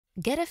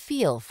Get a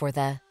feel for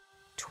the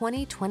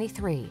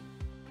 2023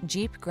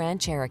 Jeep Grand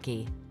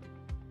Cherokee.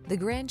 The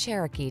Grand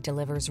Cherokee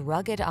delivers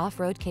rugged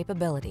off-road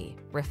capability,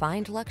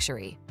 refined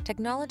luxury,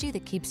 technology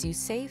that keeps you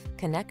safe,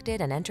 connected,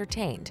 and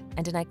entertained,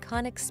 and an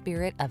iconic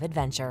spirit of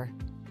adventure.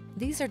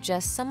 These are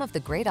just some of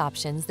the great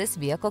options this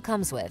vehicle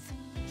comes with: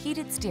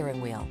 heated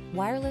steering wheel,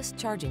 wireless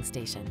charging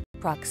station,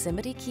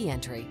 proximity key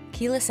entry,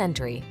 keyless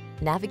entry,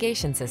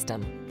 navigation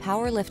system,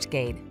 power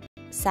liftgate,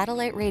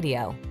 satellite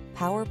radio,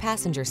 power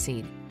passenger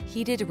seat,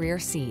 heated rear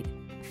seat,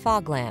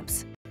 fog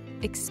lamps.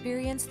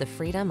 Experience the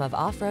freedom of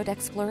off-road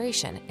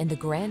exploration in the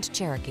Grand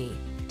Cherokee.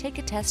 Take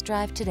a test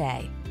drive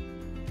today.